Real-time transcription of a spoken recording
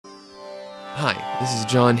Hi, this is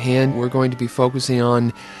John Hand. We're going to be focusing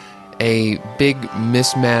on a big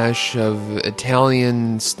mismatch of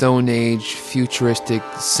Italian Stone Age futuristic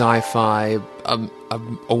sci-fi,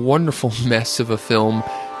 a wonderful mess of a film,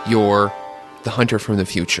 Yor, The Hunter from the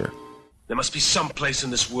Future. There must be some place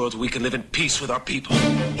in this world where we can live in peace with our people.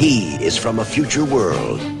 He is from a future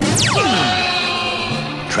world,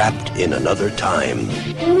 trapped in another time,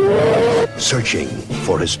 searching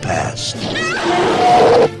for his past.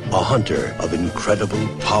 A hunter of incredible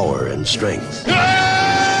power and strength.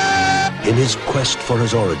 In his quest for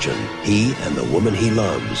his origin, he and the woman he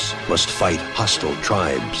loves must fight hostile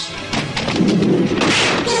tribes,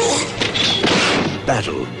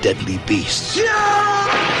 battle deadly beasts,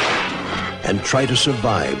 and try to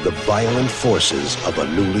survive the violent forces of a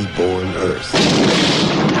newly born Earth.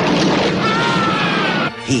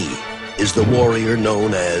 He is the warrior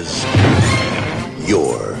known as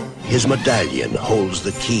Yor. His medallion holds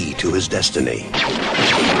the key to his destiny.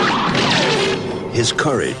 His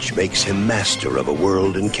courage makes him master of a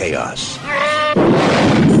world in chaos.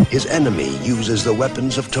 His enemy uses the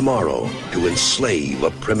weapons of tomorrow to enslave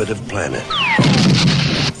a primitive planet.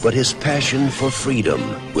 But his passion for freedom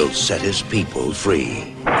will set his people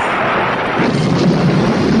free.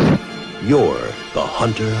 Yor, the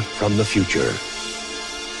hunter from the future.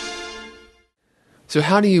 So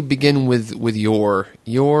how do you begin with Yor?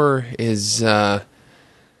 Yor is, oh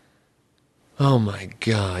my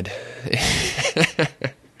God.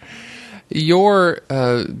 Yor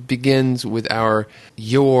begins with our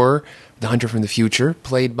Yor, the Hunter from the Future,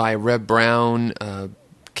 played by Reb Brown,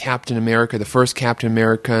 Captain America, the first Captain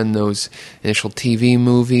America in those initial TV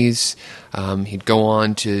movies. He'd go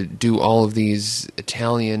on to do all of these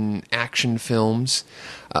Italian action films.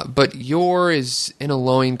 But Yor is in a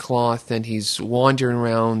loincloth and he's wandering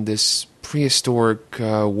around this prehistoric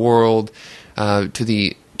world to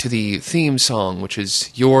the theme song, which is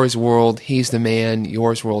Yor's World, He's the Man,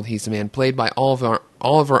 Yor's World, He's the Man, played by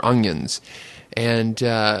Oliver Onions. And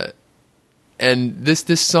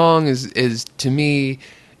this song is to me,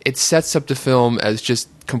 it sets up the film as just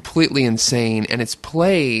completely insane, and it's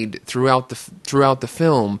played throughout the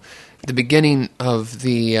film. The beginning of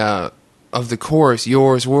the chorus,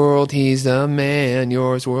 Yor's World, He's the Man,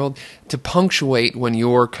 Yor's World, to punctuate when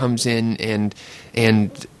Yor comes in and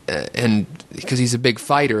because he's a big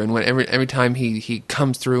fighter, and when every time he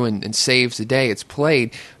comes through and saves the day, it's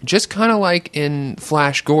played just kind of like in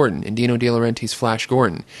Flash Gordon, in Dino De Laurentiis' Flash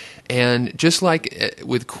Gordon, and just like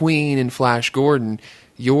with Queen and Flash Gordon,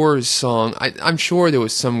 Yor's song, I'm sure there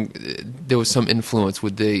was some influence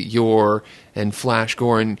with the Yor and Flash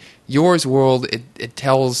Gordon. Yor's World, it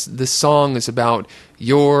tells, the song is about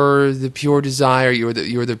you're the pure desire, you're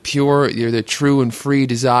the true and free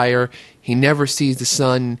desire. He never sees the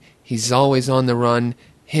sun, he's always on the run.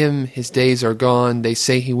 His days are gone, they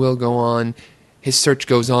say he will go on. His search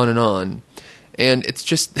goes on and on. And it's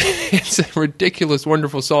just, it's a ridiculous,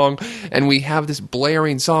 wonderful song. And we have this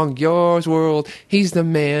blaring song, Yor's World, He's the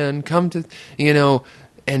Man, come to,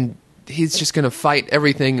 and he's just going to fight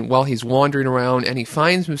everything while he's wandering around. And he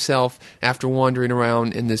finds himself, after wandering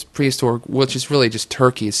around in this prehistoric, which is really just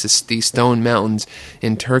Turkey, it's these stone mountains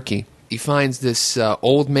in Turkey. He finds this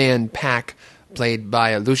old man Pac, played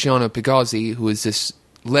by Luciano Pigozzi, who is this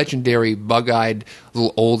legendary bug-eyed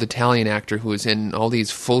little old Italian actor who was in all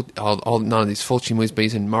these none of these Fulci movies, but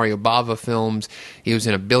he's in Mario Bava films. He was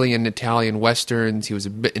in a billion Italian westerns. He was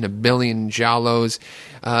in a billion giallos.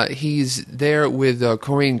 He's there with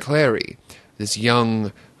Corinne Clary, this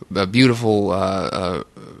young, beautiful,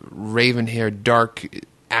 raven-haired, dark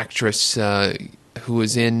actress who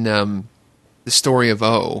was in The Story of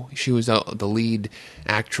O. She was the lead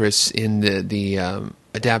actress in the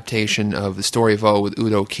adaptation of The Story of O with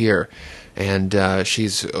Udo Kier, and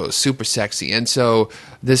she's super sexy. And so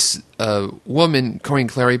this woman, Corinne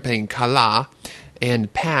Clary, playing Kala,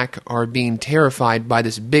 and Pac are being terrified by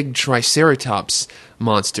this big Triceratops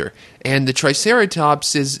monster. And the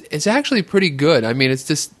Triceratops is actually pretty good. I mean, it's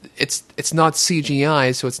not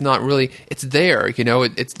CGI, so it's not really, it's there,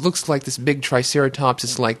 it looks like this big Triceratops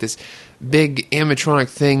is like this big animatronic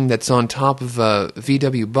thing that's on top of a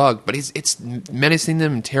VW Bug, but it's menacing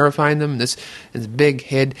them and terrifying them, this big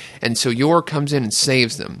head, and so Yor comes in and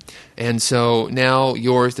saves them. And so now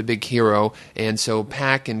Yor is the big hero, and so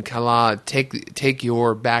Pac and Kala take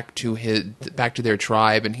Yor back to their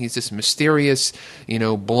tribe, and he's this mysterious,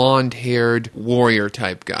 blonde-haired warrior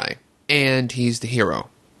type guy, and he's the hero.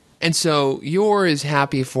 And so Yor is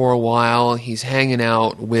happy for a while. He's hanging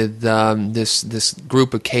out with this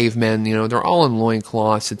group of cavemen. They're all in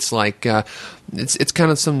loincloths. It's like it's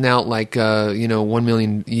kind of summed out like 1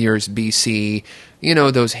 million years BC.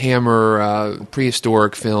 Those Hammer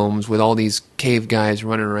prehistoric films with all these cave guys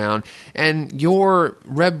running around. And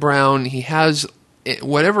Reb Brown, he has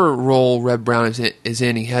whatever role Reb Brown is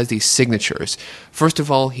in, he has these signatures. First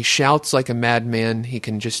of all, he shouts like a madman.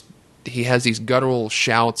 He has these guttural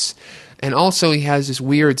shouts, and also he has this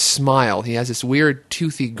weird smile. He has this weird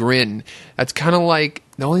toothy grin. That's kind of like,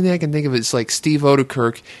 the only thing I can think of is like Steve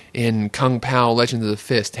Odekirk in Kung Pao, Legend of the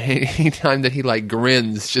Fist. Anytime that he like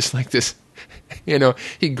grins, just like this,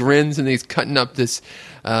 he grins and he's cutting up this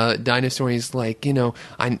dinosaur. And he's like, you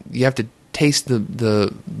have to taste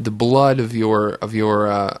the blood of your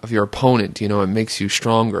opponent. It makes you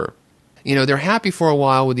stronger. They're happy for a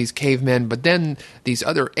while with these cavemen, but then these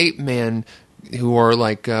other ape men who are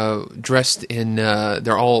like dressed in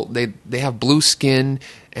they have blue skin,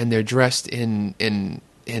 and they're dressed in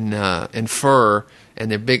fur,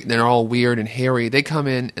 and they're big. They're all weird and hairy. They come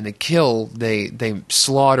in and they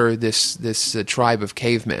slaughter this tribe of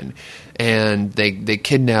cavemen, and they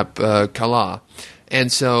kidnap Kala,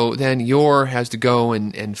 and so then Yor has to go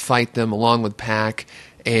and fight them along with Pac,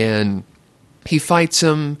 and he fights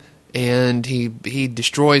them. And he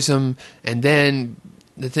destroys him, and then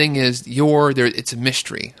the thing is, it's a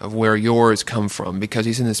mystery of where Yor has come from, because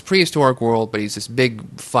he's in this prehistoric world, but he's this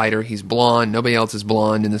big fighter. He's blonde. Nobody else is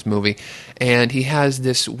blonde in this movie, and he has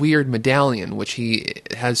this weird medallion, which he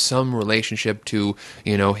has some relationship to,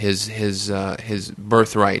 his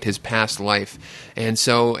birthright, his past life, and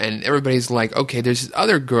everybody's like, okay, there's this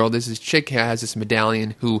other girl, there's this chick who has this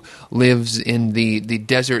medallion who lives in the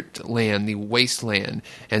desert land, the wasteland,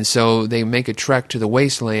 and so they make a trek to the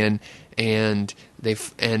wasteland, and they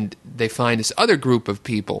find this other group of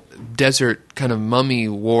people, desert kind of mummy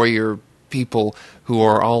warrior people who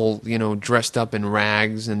are all dressed up in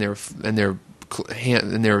rags, and their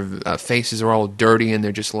faces are all dirty, and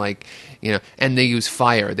they're just like and they use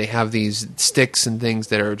fire. They have these sticks and things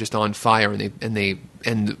that are just on fire,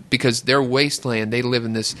 and because they're wasteland, they live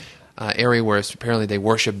in this area where apparently they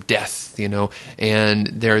worship death, and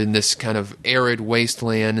they're in this kind of arid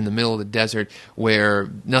wasteland in the middle of the desert where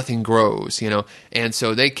nothing grows, and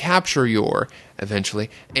so they capture Yor eventually,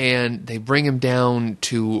 and they bring him down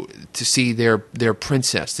to see their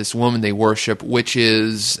princess, this woman they worship, which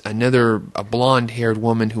is a blonde-haired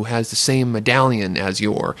woman who has the same medallion as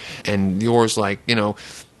Yor, and Yor's like,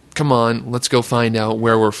 come on, let's go find out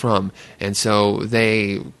where we're from. And so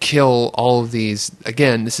they kill all of these.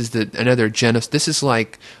 Again, this is another genocide. This is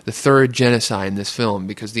like the third genocide in this film,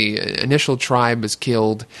 because the initial tribe is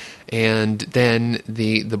killed, and then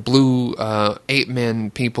the blue ape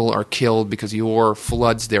men people are killed because Yor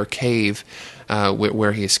floods their cave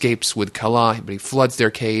where he escapes with Kala, but he floods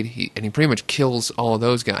their cave, and he pretty much kills all of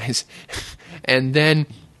those guys. And then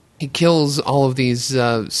he kills all of these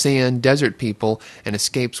sand desert people and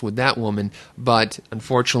escapes with that woman, but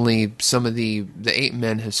unfortunately some of the ape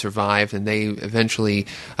men have survived, and they eventually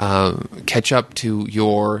catch up to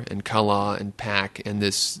Yor and Kala and Pac and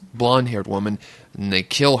this blonde-haired woman, and they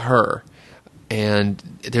kill her. And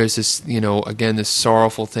there's this, again, this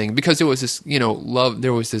sorrowful thing, because there was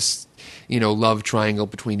this, love triangle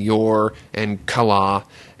between Yor and Kala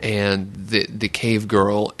and the cave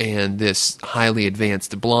girl and this highly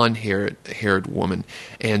advanced blonde-haired woman.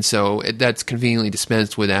 And so that's conveniently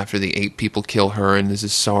dispensed with after the ape people kill her, and there's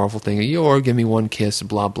this sorrowful thing, Yor, give me one kiss,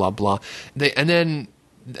 blah, blah, blah. And then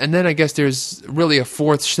I guess there's really a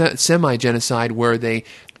fourth semi-genocide where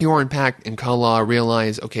Yor and Pac and Kala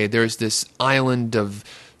realize, okay, there's this island of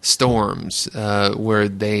storms where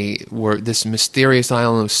this mysterious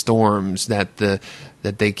island of storms that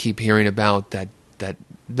they keep hearing about,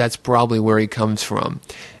 that's probably where he comes from.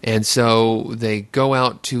 And so they go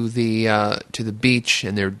out to the beach,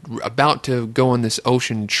 and they're about to go on this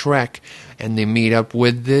ocean trek, and they meet up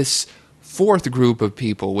with this fourth group of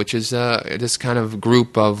people, which is this kind of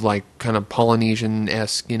group of like kind of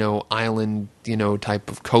Polynesian-esque, island, type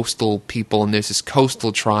of coastal people, and there's this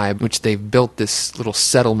coastal tribe which they've built this little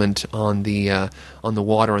settlement on the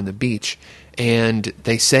water on the beach. And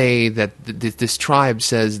they say that this tribe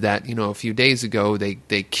says that a few days ago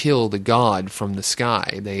they killed a god from the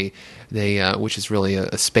sky. They which is really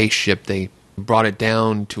a spaceship. They brought it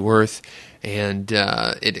down to Earth, and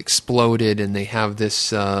it exploded. And they have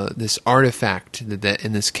this artifact that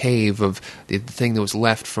in this cave of the thing that was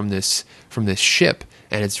left from this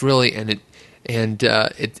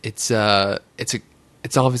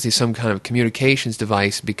it's obviously some kind of communications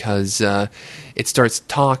device because it starts to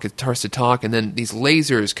talk, and then these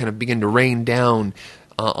lasers kind of begin to rain down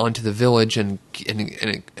onto the village, and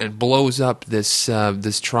it blows up this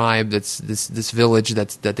tribe, this village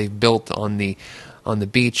that they've built on the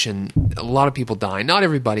beach, and a lot of people die. Not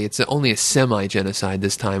everybody. It's only a semi-genocide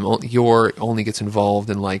this time. Yor only gets involved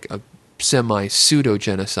in like a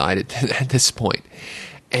semi-pseudo-genocide at this point.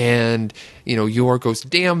 And, Yor goes,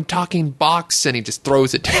 "Damn talking box," and he just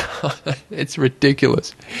throws it down. It's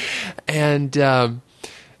ridiculous. And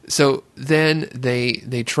so then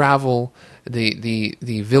they travel, the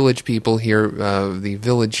village people here, the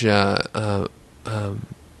village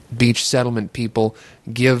beach settlement people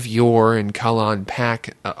give Yor and Kala and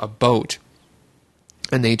Pack a boat,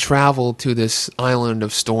 and they travel to this island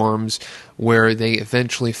of storms where they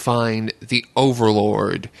eventually find the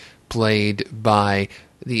Overlord, played by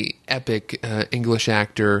the epic English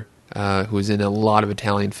actor who was in a lot of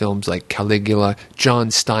Italian films like Caligula,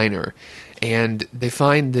 John Steiner. And they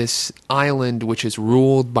find this island which is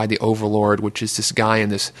ruled by the Overlord, which is this guy in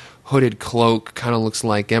this hooded cloak, kind of looks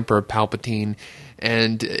like Emperor Palpatine.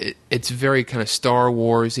 And it's very kind of Star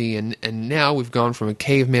Wars-y, and now we've gone from a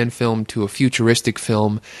caveman film to a futuristic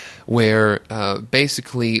film where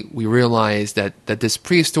basically we realize that this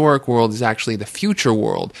prehistoric world is actually the future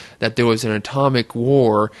world, that there was an atomic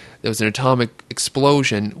war, there was an atomic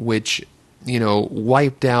explosion which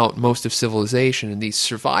wiped out most of civilization, and these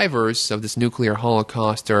survivors of this nuclear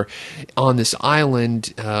holocaust are on this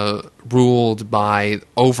island ruled by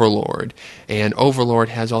Overlord. And Overlord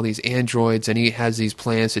has all these androids, and he has these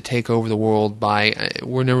plans to take over the world by,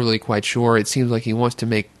 we're never really quite sure, it seems like he wants to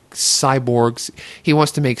make cyborgs, he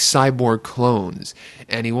wants to make cyborg clones,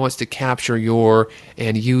 and he wants to capture Yor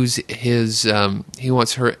and use his, he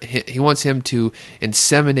wants him to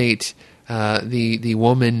inseminate the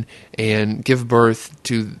woman and give birth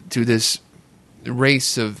to this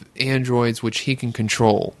race of androids which he can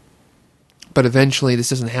control. But eventually this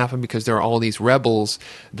doesn't happen because there are all these rebels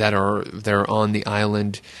that are on the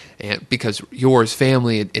island, and because Yor's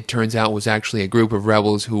family, it turns out, was actually a group of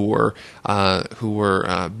rebels who were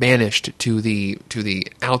banished to the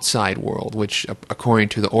outside world, which according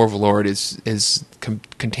to the Overlord is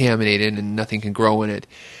contaminated and nothing can grow in it.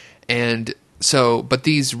 And so, but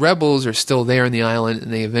these rebels are still there in the island,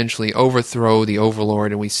 and they eventually overthrow the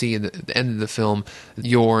Overlord, and we see at the end of the film,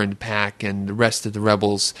 Yor and Pack and the rest of the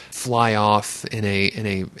rebels fly off in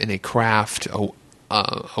a craft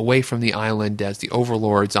away from the island as the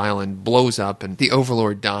Overlord's island blows up, and the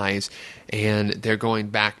Overlord dies, and they're going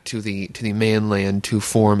back to the mainland to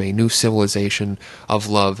form a new civilization of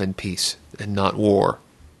love and peace, and not war.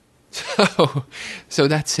 So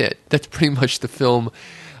that's it. That's pretty much the film.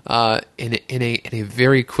 In a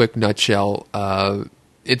very quick nutshell,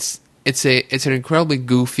 it's an incredibly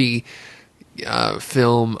goofy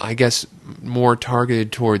film. I guess more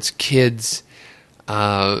targeted towards kids.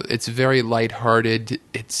 It's very lighthearted.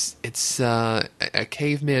 It's a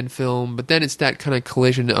caveman film, but then it's that kind of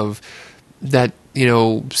collision of that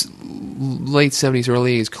late 70s,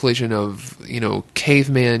 early 80s collision of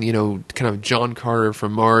caveman, kind of John Carter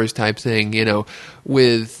from Mars type thing,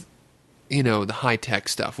 with the high-tech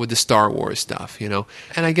stuff, with the Star Wars stuff, And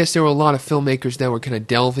I guess there were a lot of filmmakers that were kind of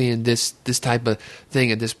delving in this type of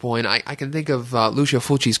thing at this point. I can think of Lucio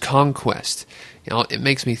Fulci's Conquest. It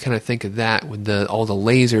makes me kind of think of that with all the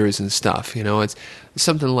lasers and stuff, It's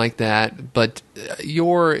something like that. But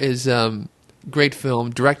Yor is a great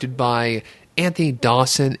film, directed by Anthony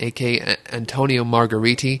Dawson, a.k.a. Antonio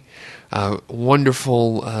Margheriti.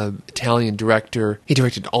 Wonderful Italian director. He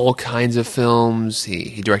directed all kinds of films.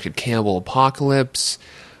 He directed Cannibal Apocalypse,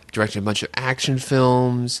 directed a bunch of action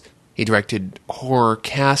films. He directed Horror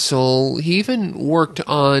Castle. He even worked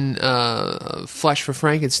on Flesh for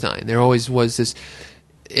Frankenstein. There always was this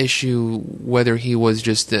issue whether he was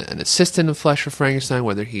just an assistant of Flesh for Frankenstein,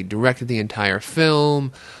 whether he directed the entire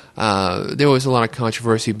film. There was a lot of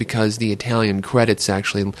controversy because the Italian credits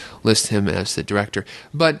actually list him as the director.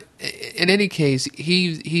 But in any case,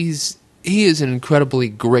 he is an incredibly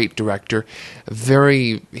great director.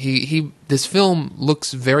 This film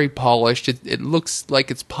looks very polished. It looks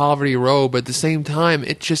like it's Poverty Row, but at the same time,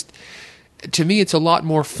 to me, it's a lot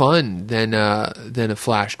more fun than a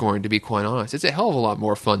Flash Gordon, to be quite honest. It's a hell of a lot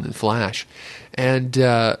more fun than Flash. And,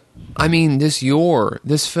 this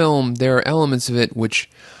film, there are elements of it which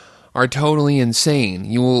are totally insane.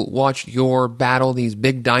 You will watch Yor battle these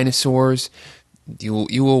big dinosaurs.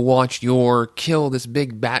 You will watch Yor kill this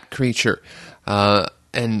big bat creature,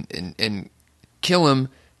 and kill him,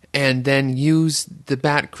 and then use the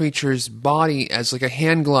bat creature's body as like a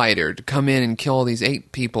hand glider to come in and kill all these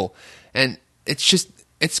 8 people. And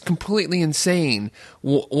it's completely insane.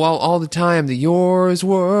 While all the time, the yours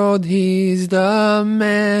world, he's the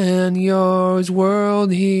man, yours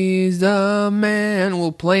world, he's the man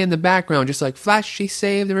will play in the background, just like Flash, he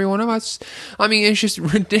saved every one of us. I mean, it's just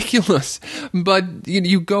ridiculous. But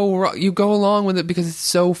you go along with it because it's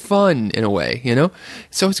so fun in a way,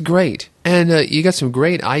 So it's great. And you got some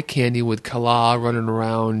great eye candy with Kala running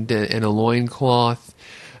around in a loincloth.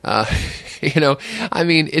 I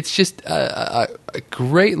mean, it's just a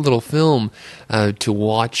great little film to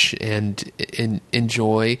watch and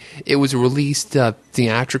enjoy. It was released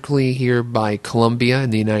theatrically here by Columbia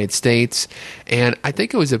in the United States, and I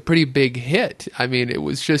think it was a pretty big hit. I mean,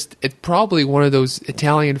 it's probably one of those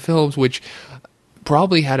Italian films which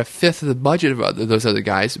probably had a fifth of the budget of those other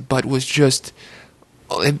guys, but was just...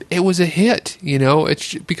 It was a hit,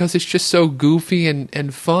 It's because it's just so goofy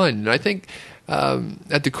and fun. And I think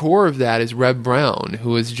at the core of that is Reb Brown,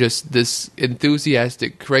 who is just this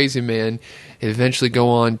enthusiastic, crazy man. He'd eventually go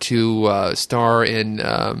on to star in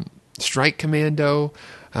Strike Commando,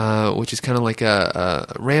 which is kind of like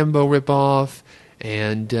a Rambo ripoff,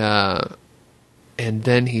 and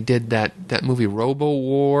then he did that movie Robo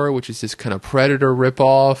War, which is this kind of Predator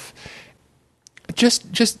ripoff.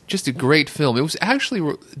 Just a great film. There was actually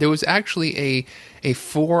a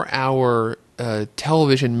 4-hour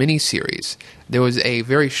television miniseries. There was a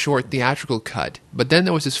very short theatrical cut, but then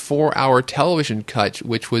there was this 4-hour television cut,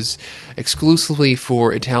 which was exclusively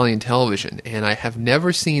for Italian television. And I have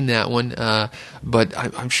never seen that one, but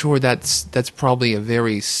I'm sure that's probably a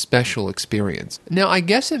very special experience. Now, I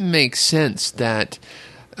guess it makes sense that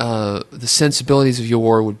the sensibilities of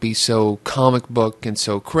Yor would be so comic book and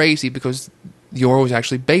so crazy because Yor was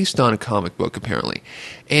actually based on a comic book, apparently.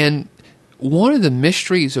 And one of the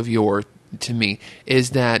mysteries of Yor, to me,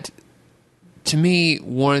 is that,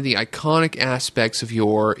 one of the iconic aspects of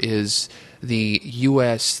Yor is the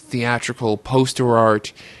U.S. theatrical poster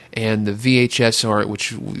art and the VHS art,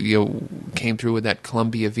 which came through with that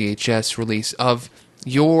Columbia VHS release of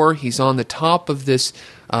Yor. He's on the top of this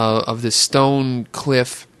stone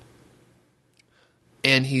cliff,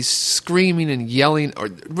 and he's screaming and yelling, or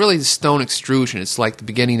really the stone extrusion. It's like the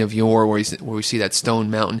beginning of Yor, where we see that stone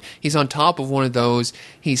mountain. He's on top of one of those.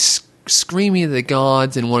 He's screaming at the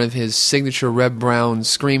gods in one of his signature Reb Brown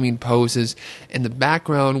screaming poses. In the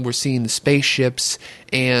background, we're seeing the spaceships,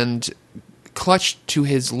 and clutched to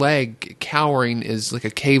his leg, cowering, is like a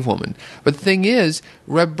cave woman. But the thing is,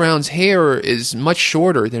 Reb Brown's hair is much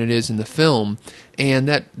shorter than it is in the film, and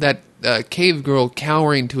that cave girl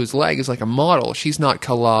cowering to his leg is like a model. She's not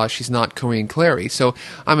Kala, she's not Corinne Clary. So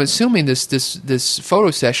I'm assuming this photo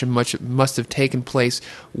session must have taken place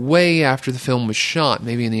way after the film was shot,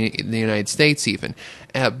 maybe in the United States even.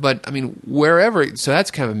 But I mean, wherever, so that's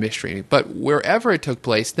kind of a mystery. But wherever it took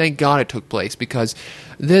place, thank God it took place, because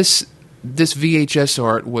this VHS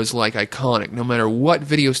art was like iconic. No matter what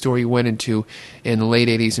video store you went into in the late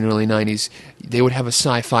 80s and early 90s, they would have a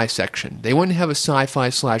sci-fi section. They wouldn't have a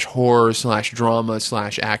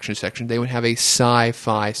sci-fi/horror/drama/action section. They would have a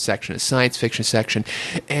sci-fi section, a science fiction section,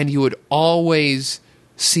 and you would always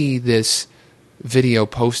see this video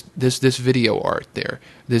video art there.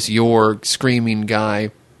 This Yor screaming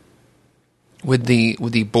guy with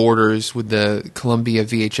the borders, with the Columbia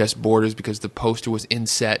VHS borders, because the poster was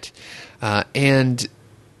inset, and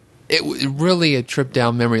it was really a trip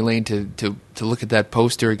down memory lane to look at that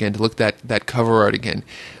poster again, to look at that cover art again,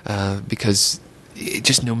 because it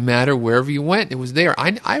just, no matter wherever you went, it was there.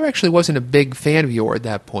 I actually wasn't a big fan of Yor at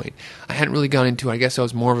that point. I hadn't really gone into it. I guess I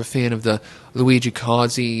was more of a fan of the Luigi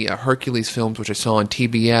Cozzi Hercules films, which I saw on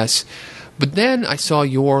TBS. But then I saw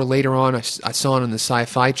Yor later on. I saw it on the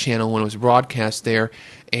Sci-Fi Channel when it was broadcast there,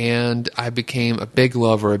 and I became a big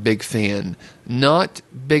lover, a big fan. Not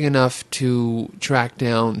big enough to track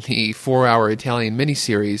down the 4-hour Italian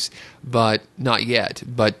miniseries, but not yet,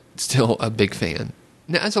 but still a big fan.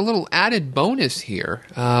 Now, as a little added bonus here,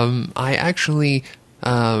 I actually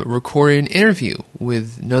recorded an interview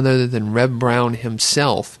with none other than Reb Brown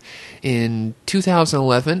himself in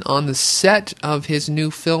 2011 on the set of his new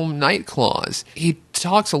film Night Claws. He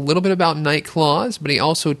talks a little bit about Night Claws, but he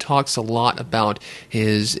also talks a lot about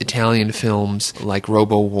his Italian films like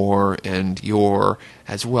Robo War and Yor,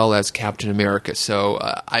 as well as Captain America. So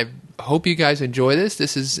I hope you guys enjoy this.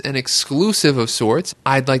 This is an exclusive of sorts.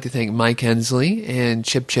 I'd like to thank Mike Hensley and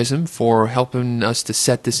Chip Chisholm for helping us to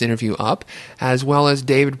set this interview up, as well as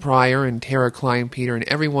David Pryor and Tara Kleinpeter and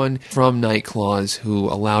everyone from Night Claws who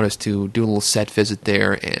allowed us to do a little set visit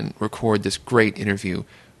there and record this great interview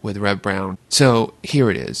with Reb Brown. So here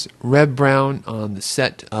it is, Reb Brown on the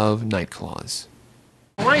set of Night Claws.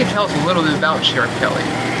 Why don't you tell us a little bit about Sheriff Kelly?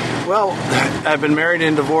 Well, I've been married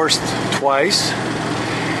and divorced twice,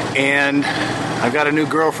 and I've got a new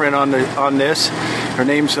girlfriend on this. Her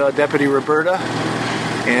name's Deputy Roberta,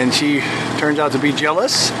 and she turns out to be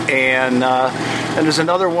jealous. And there's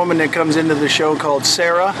another woman that comes into the show called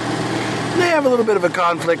Sarah. They have a little bit of a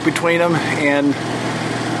conflict between them, and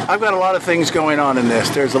I've got a lot of things going on in this.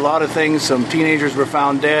 There's a lot of things. Some teenagers were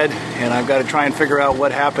found dead, and I've got to try and figure out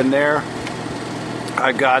what happened there.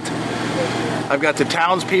 I've got the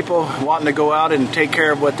townspeople wanting to go out and take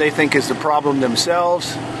care of what they think is the problem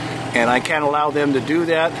themselves, and I can't allow them to do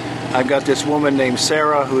that. I've got this woman named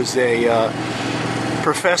Sarah who's a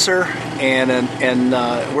professor and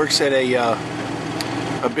works at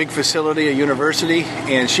a big facility, a university,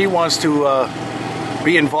 and she wants to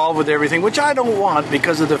be involved with everything, which I don't want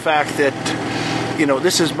because of the fact that,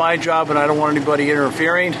 this is my job and I don't want anybody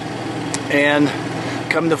interfering. And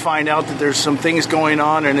come to find out that there's some things going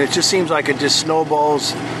on, and it just seems like it just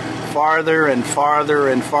snowballs farther and farther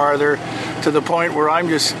and farther to the point where I'm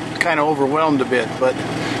just kind of overwhelmed a bit. But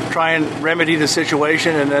try and remedy the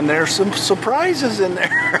situation, and then there's some surprises in there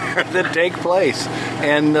that take place.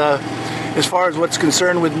 And as far as what's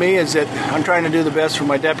concerned with me is that I'm trying to do the best for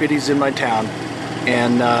my deputies in my town,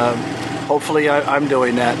 and hopefully I'm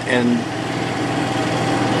doing that, and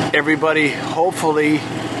everybody hopefully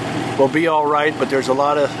will be all right, but there's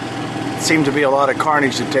seems to be a lot of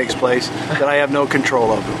carnage that takes place that I have no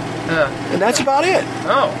control over. And that's about it.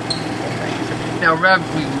 Oh. Now, Rev,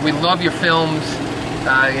 we love your films.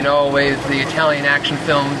 Always the Italian action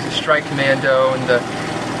films, the Strike Commando, and the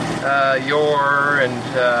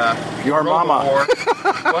Your Mama. War.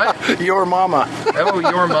 What? Your Mama. Oh,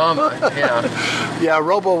 Your Mama. Yeah. Yeah,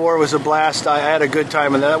 Robo War was a blast. I had a good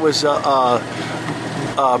time, and that was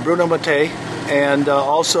Bruno Mattei. And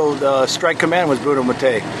also the Strike Command was Bruno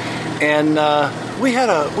Mattei, and we had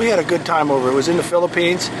a good time over. It was in the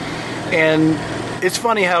Philippines, and it's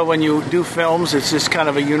funny how when you do films, it's just kind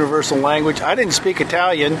of a universal language. I didn't speak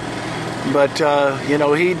Italian, but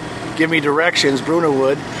he'd give me directions, Bruno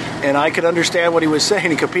would, and I could understand what he was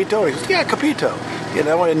saying. Capito? He goes, yeah, capito.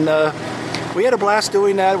 And we had a blast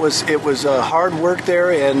doing that. It was hard work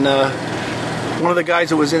there, and. One of the guys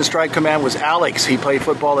that was in Strike Command was Alex. He played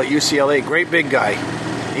football at UCLA. Great big guy.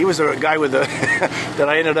 He was a guy with that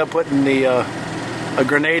I ended up putting a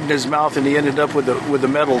grenade in his mouth, and he ended up with the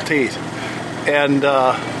metal teeth. And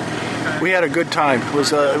we had a good time. It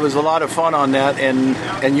was a lot of fun on that. And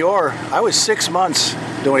I was 6 months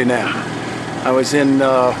doing that. I was in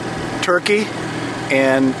Turkey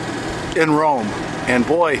and in Rome. And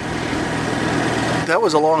boy, that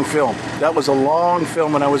was a long film.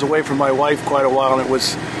 And I was away from my wife quite a while, and it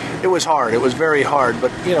was hard. It was very hard,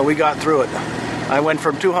 but we got through it. I went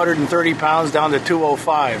from 230 pounds down to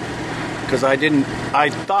 205 because I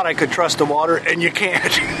thought I could trust the water, and you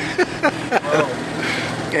can't.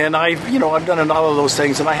 And I've done all of those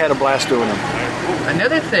things, and I had a blast doing them.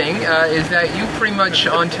 Another thing is that you pretty much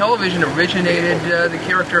on television originated the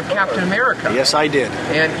character of Captain America. Yes, I did.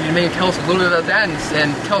 And you may tell us a little bit about that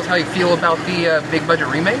and tell us how you feel about the big budget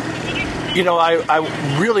remake?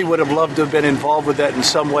 I really would have loved to have been involved with that in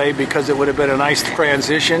some way because it would have been a nice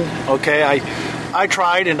transition. Okay, I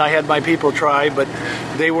tried and I had my people try, but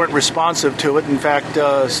they weren't responsive to it. In fact,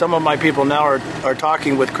 some of my people now are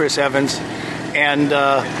talking with Chris Evans, and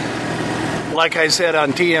like I said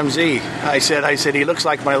on TMZ, I said he looks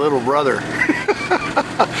like my little brother.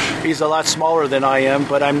 He's a lot smaller than I am,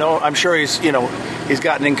 but I'm sure he's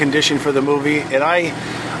gotten in condition for the movie, and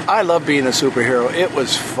I love being a superhero. It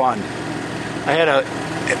was fun. I had a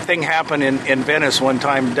thing happen in Venice one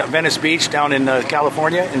time, Venice Beach down in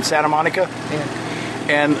California, in Santa Monica. Yeah.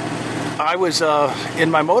 And I was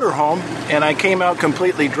in my motorhome, and I came out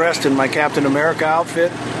completely dressed in my Captain America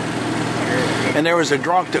outfit. And there was a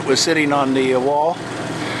drunk that was sitting on the wall,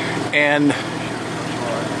 and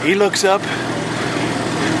he looks up,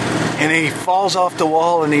 and he falls off the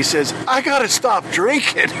wall, and he says, "I gotta stop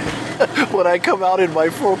drinking," when I come out in my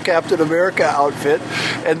full Captain America outfit.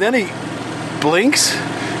 And then he blinks,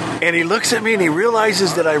 and he looks at me, and he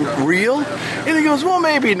realizes that I'm real, and he goes, "Well,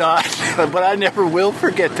 maybe not," but I never will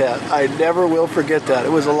forget that. I never will forget that.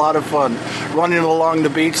 It was a lot of fun, running along the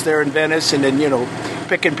beach there in Venice, and then,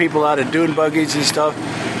 picking people out of dune buggies and stuff.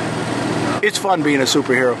 It's fun being a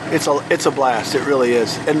superhero. It's a blast. It really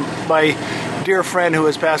is. And my dear friend who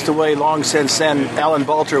has passed away long since then, Alan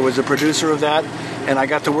Balter, was the producer of that, and I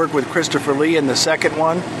got to work with Christopher Lee in the second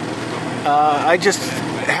one. I just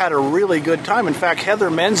had a really good time. In fact, Heather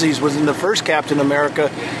Menzies was in the first Captain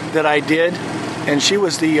America that I did, and she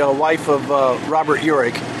was the wife of Robert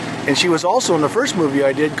Urich, and she was also in the first movie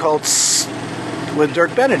I did called with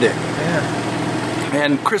Dirk Benedict. Yeah.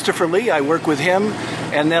 And Christopher Lee, I worked with him,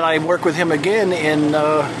 and then I worked with him again in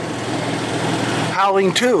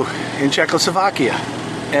Howling 2 in Czechoslovakia.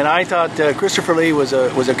 And I thought Christopher Lee was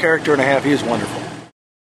a character and a half. He was wonderful.